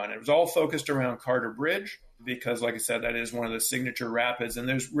kind of run. It was all focused around Carter Bridge because, like I said, that is one of the signature rapids, and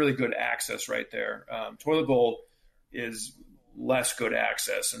there's really good access right there. Toilet Bowl is less good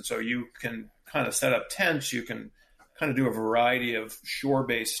access, and so you can kind of set up tents. You can kind of do a variety of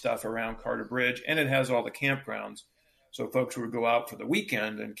shore-based stuff around Carter Bridge, and it has all the campgrounds. So folks would go out for the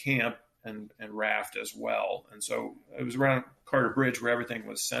weekend and camp and raft as well. And so it was around Carter Bridge where everything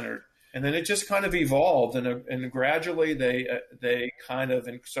was centered. And then it just kind of evolved, and gradually they kind of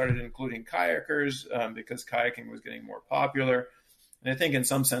started including kayakers because kayaking was getting more popular. And I think in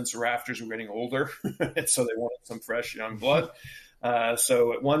some sense, rafters were getting older, so they wanted some fresh young blood.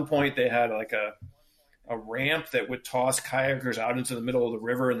 So at one point they had like a ramp that would toss kayakers out into the middle of the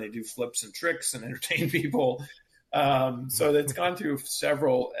river, and they do flips and tricks and entertain people. So it's gone through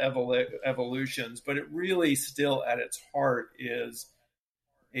several evolutions, but it really still at its heart is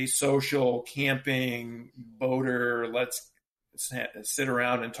a social camping boater. Let's sit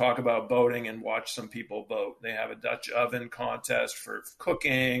around and talk about boating and watch some people boat. They have a Dutch oven contest for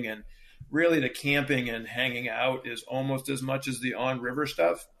cooking, and really the camping and hanging out is almost as much as the on-river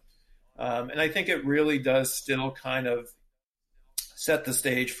stuff. And I think it really does still kind of set the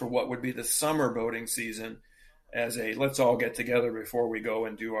stage for what would be the summer boating season as let's all get together before we go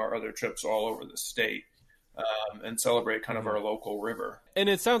and do our other trips all over the state and celebrate kind of our local river. And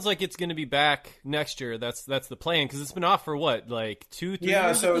it sounds like it's going to be back next year. That's the plan, because it's been off for what, like 2-3 years?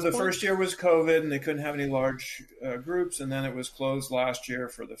 Yeah, so the first year was COVID, and they couldn't have any large groups, and then it was closed last year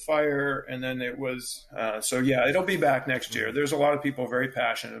for the fire, and then it was it'll be back next year. There's a lot of people very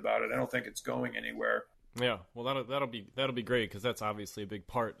passionate about it. I don't think it's going anywhere. Yeah, well, that'll be great, because that's obviously a big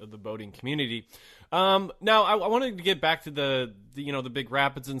part of the boating community. Now, I wanted to get back to the big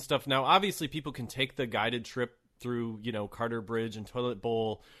rapids and stuff. Now, obviously, people can take the guided trip through Carter Bridge and Toilet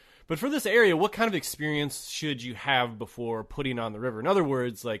Bowl, but for this area, what kind of experience should you have before putting on the river? In other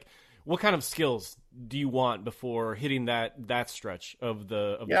words, like, what kind of skills do you want before hitting that stretch of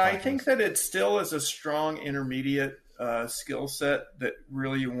the? I think that it still is a strong intermediate skill set that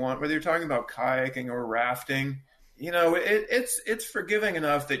really you want, whether you're talking about kayaking or rafting. It's forgiving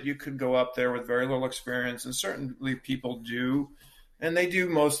enough that you could go up there with very little experience, and certainly people do, and they do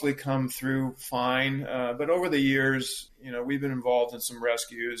mostly come through fine. But over the years, we've been involved in some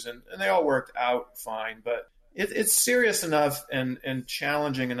rescues, and they all worked out fine. But it's serious enough and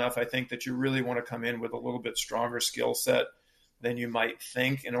challenging enough, I think, that you really want to come in with a little bit stronger skill set than you might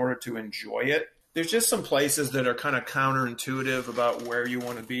think in order to enjoy it. There's just some places that are kind of counterintuitive about where you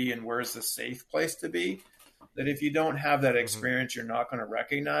want to be and where's the safe place to be, that if you don't have that experience, you're not going to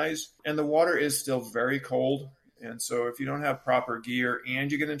recognize. And the water is still very cold. And so if you don't have proper gear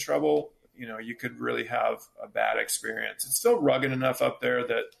and you get in trouble, you could really have a bad experience. It's still rugged enough up there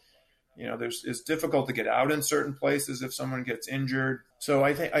that, it's difficult to get out in certain places if someone gets injured. So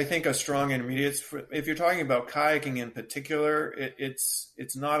I think a strong intermediate, if you're talking about kayaking in particular,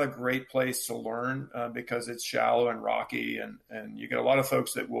 it's not a great place to learn because it's shallow and rocky. And you get a lot of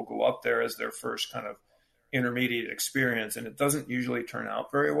folks that will go up there as their first kind of intermediate experience, and it doesn't usually turn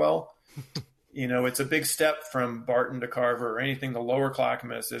out very well. It's a big step from Barton to Carver or anything, the lower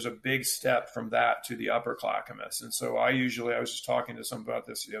Clackamas. There's a big step from that to the upper Clackamas. And so I was just talking to someone about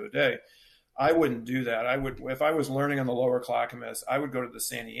this the other day. I wouldn't do that. If I was learning on the lower Clackamas, I would go to the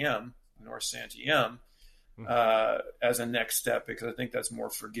Santiam, North Santiam, as a next step, because I think that's more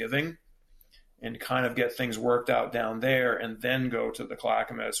forgiving and kind of get things worked out down there, and then go to the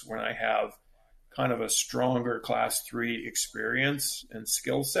Clackamas when I have kind of a stronger class 3 experience and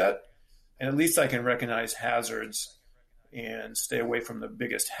skill set. And at least I can recognize hazards and stay away from the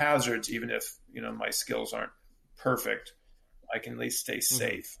biggest hazards, even if, my skills aren't perfect. I can at least stay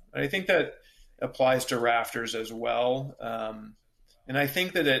safe. And I think that applies to rafters as well. And I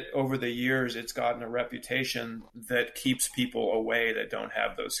think that over the years, it's gotten a reputation that keeps people away that don't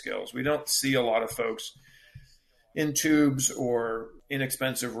have those skills. We don't see a lot of folks in tubes or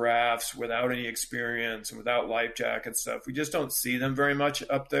inexpensive rafts without any experience and without life jacket stuff. We just don't see them very much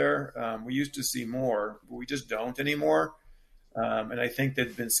up there. We used to see more, but we just don't anymore. And I think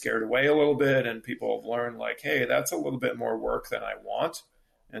they've been scared away a little bit, and people have learned like, hey, that's a little bit more work than I want.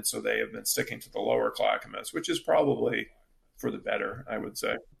 And so they have been sticking to the lower Clackamas, which is probably for the better, I would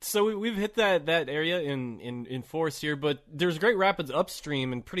say. So we've hit that area in Forest here, but there's great rapids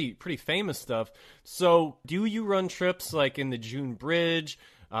upstream and pretty famous stuff. So do you run trips like in the June Bridge,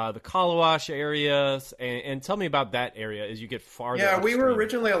 the Kallawash areas, and tell me about that area as you get farther upstream? We were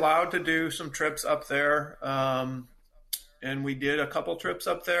originally allowed to do some trips up there, and we did a couple trips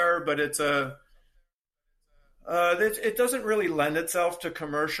up there, but it doesn't really lend itself to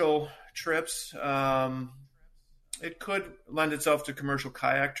commercial trips. It could lend itself to commercial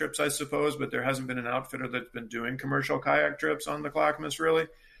kayak trips, I suppose, but there hasn't been an outfitter that's been doing commercial kayak trips on the Clackamas, really.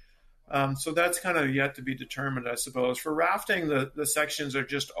 So that's kind of yet to be determined, I suppose. For rafting, the sections are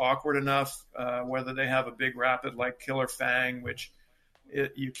just awkward enough, whether they have a big rapid like Killer Fang, which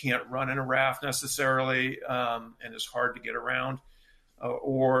you can't run in a raft necessarily, and is hard to get around,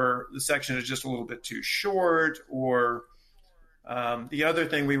 or the section is just a little bit too short, or the other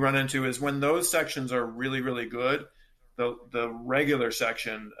thing we run into is when those sections are really, really good, the regular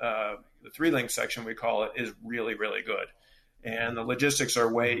section, the 3-link section we call it, is really, really good. And the logistics are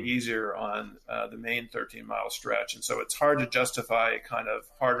way easier on the main 13-mile stretch. And so it's hard to justify kind of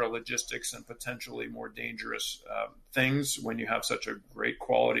harder logistics and potentially more dangerous things when you have such a great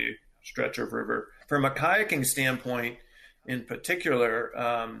quality stretch of river. From a kayaking standpoint in particular,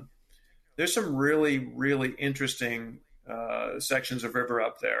 there's some really, really interesting sections of river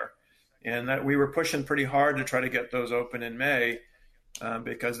up there. And that we were pushing pretty hard to try to get those open in May.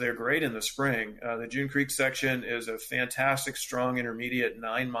 Because they're great in the spring. The June Creek section is a fantastic, strong intermediate,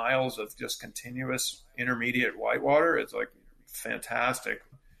 9 miles of just continuous intermediate whitewater. It's like fantastic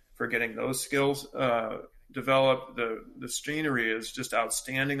for getting those skills developed. The scenery is just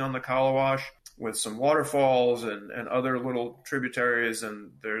outstanding on the Kallawash with some waterfalls and other little tributaries,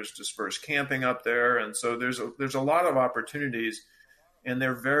 and there's dispersed camping up there. And so there's a lot of opportunities, and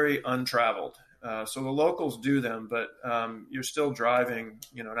they're very untraveled. So the locals do them, but you're still driving,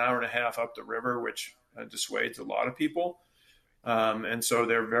 an hour and a half up the river, which dissuades a lot of people. And so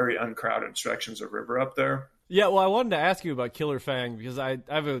they're very uncrowded sections of river up there. Yeah, well, I wanted to ask you about Killer Fang because I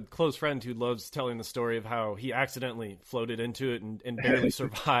have a close friend who loves telling the story of how he accidentally floated into it and barely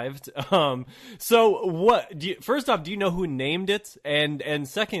survived. So first off, do you know who named it? And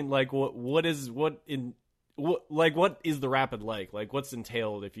second, like what is the rapid like? Like what's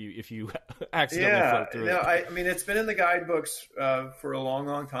entailed if you accidentally float through it? I mean, it's been in the guidebooks for a long,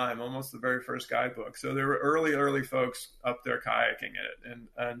 long time, almost the very first guidebook. So there were early folks up there kayaking in it.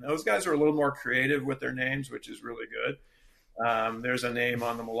 And those guys are a little more creative with their names, which is really good. There's a name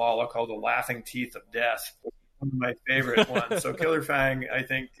on the Molalla called the Laughing Teeth of Death. one of my favorite ones. So Killer Fang, I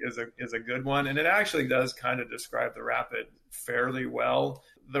think, is a good one, and it actually does kind of describe the rapid fairly well.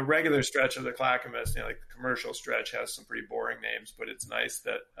 The regular stretch of the Clackamas, like the commercial stretch, has some pretty boring names, but it's nice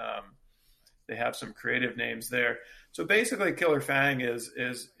that they have some creative names there. So basically, Killer Fang is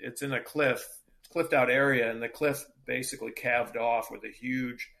it's in a cliffed out area, and the cliff basically calved off with a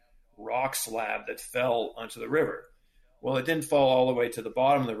huge rock slab that fell onto the river. Well, it didn't fall all the way to the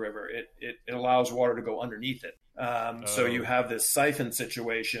bottom of the river. It allows water to go underneath it. So you have this siphon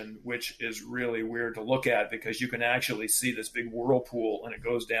situation, which is really weird to look at because you can actually see this big whirlpool and it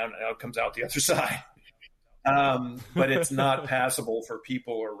goes down and it comes out the other side. But it's not passable for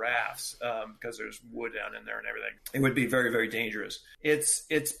people or rafts because there's wood down in there and everything. It would be very, very dangerous.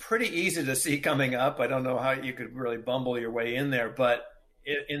 It's pretty easy to see coming up. I don't know how you could really bumble your way in there, but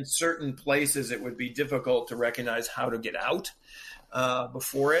in certain places it would be difficult to recognize how to get out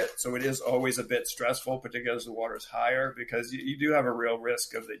before it. So it is always a bit stressful, particularly as the water is higher, because you do have a real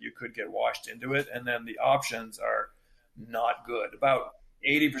risk of that you could get washed into it. And then the options are not good. About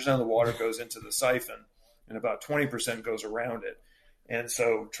 80% of the water goes into the siphon and about 20% goes around it. And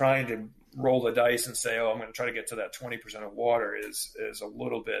so trying to roll the dice and say, I'm going to try to get to that 20% of water is a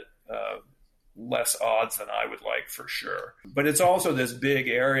little bit less odds than I would like, for sure. But it's also this big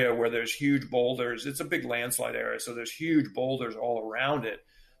area where there's huge boulders. It's a big landslide area, so there's huge boulders all around it.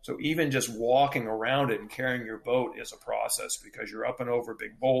 So even just walking around it and carrying your boat is a process because you're up and over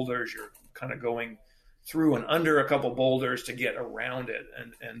big boulders. You're kind of going through and under a couple boulders to get around it.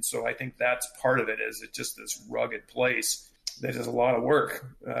 And so I think that's part of it, is it's just this rugged place that is a lot of work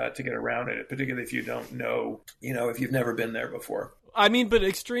to get around it, particularly if you don't know, if you've never been there before. I mean, but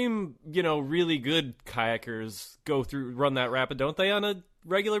extreme, really good kayakers run that rapid, don't they, on a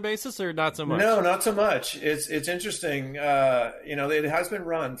regular basis, or not so much? No, not so much. It's interesting. It has been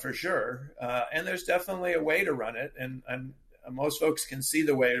run for sure. And there's definitely a way to run it. And most folks can see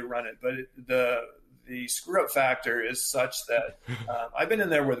the way to run it. But the screw up factor is such that I've been in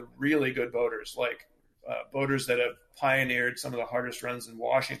there with really good boaters, like boaters that have pioneered some of the hardest runs in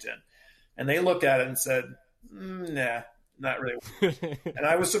Washington. And they looked at it and said, nah, not really. And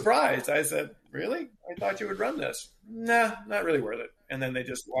I was surprised. I said, really? I thought you would run this. Nah, not really worth it. And then they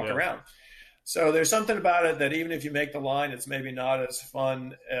just walk around. So there's something about it that even if you make the line, it's maybe not as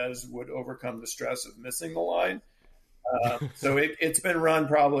fun as would overcome the stress of missing the line. So it's been run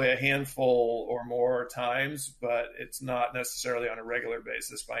probably a handful or more times, but it's not necessarily on a regular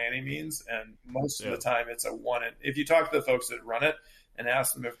basis by any means. And most of the time it's a one. If you talk to the folks that run it and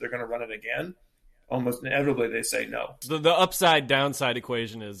ask them if they're going to run it again, almost inevitably they say no. The upside downside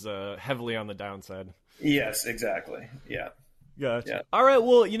equation is heavily on the downside. Yes, exactly. Yeah. Gotcha. Yeah. All right.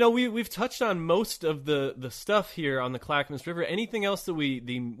 Well, we've touched on most of the stuff here on the Clackamas River. Anything else that we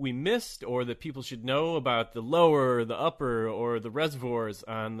missed, or that people should know about the lower, the upper, or the reservoirs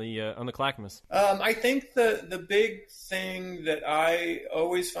on the Clackamas? I think the big thing that I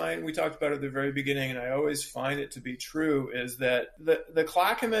always find, we talked about at the very beginning, and I always find it to be true, is that the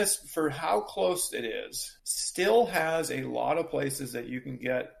Clackamas, for how close it is, still has a lot of places that you can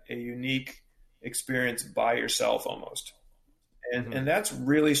get a unique experience by yourself almost. And that's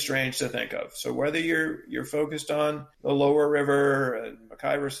really strange to think of. So whether you're focused on the lower river,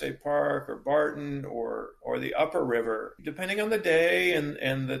 McIver State Park, or Barton, or the upper river, depending on the day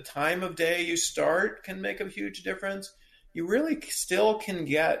and the time of day you start can make a huge difference. You really still can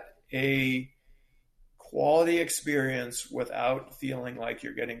get a quality experience without feeling like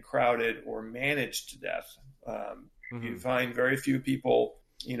you're getting crowded or managed to death. You find very few people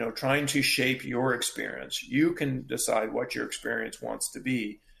trying to shape your experience. You can decide what your experience wants to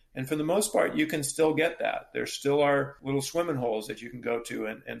be. And for the most part, you can still get that. There still are little swimming holes that you can go to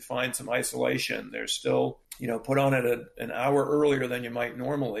and find some isolation. There's still, put on it an hour earlier than you might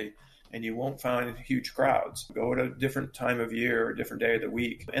normally, and you won't find huge crowds. Go at a different time of year or a different day of the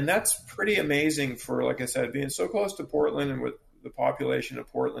week. And that's pretty amazing for, like I said, being so close to Portland and with the population of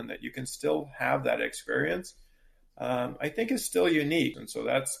Portland, that you can still have that experience. I think is still unique. And so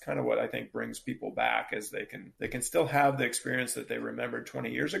that's kind of what I think brings people back, is they can still have the experience that they remembered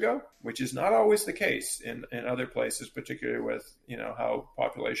 20 years ago, which is not always the case in other places, particularly with, how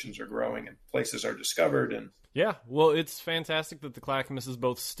populations are growing and places are discovered. And yeah, well, it's fantastic that the Clackamas is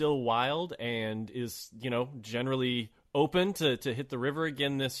both still wild and is, generally open to hit the river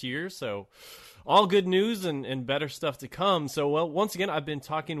again this year. So all good news and better stuff to come. So, well, once again, I've been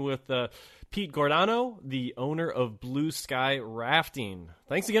talking with Pete Giordano, the owner of Blue Sky Rafting.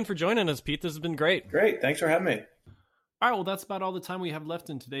 Thanks again for joining us, Pete. This has been great. Great. Thanks for having me. All right, well, that's about all the time we have left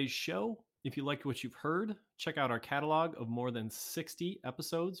in today's show. If you liked what you've heard, check out our catalog of more than 60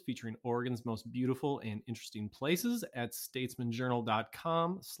 episodes featuring Oregon's most beautiful and interesting places at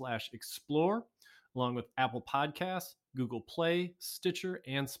statesmanjournal.com/explore, along with Apple Podcasts, Google Play, Stitcher,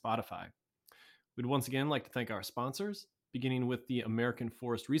 and Spotify. We'd once again like to thank our sponsors, beginning with the American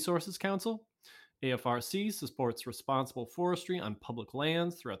Forest Resources Council. AFRC supports responsible forestry on public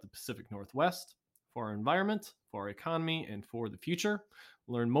lands throughout the Pacific Northwest. For our environment, for our economy, and for the future.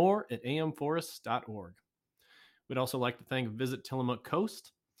 Learn more at amforests.org. We'd also like to thank Visit Tillamook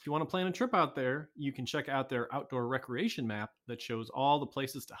Coast. If you want to plan a trip out there, you can check out their outdoor recreation map that shows all the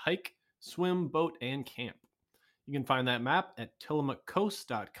places to hike, swim, boat, and camp. You can find that map at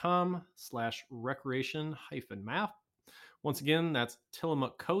tillamookcoast.com/recreation-map. Once again, that's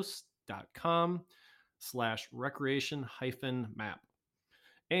tillamookcoast.com/recreation-map.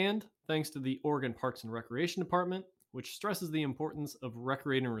 And thanks to the Oregon Parks and Recreation Department, which stresses the importance of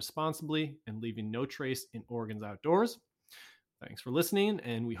recreating responsibly and leaving no trace in Oregon's outdoors. Thanks for listening,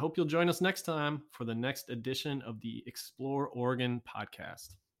 and we hope you'll join us next time for the next edition of the Explore Oregon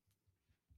podcast.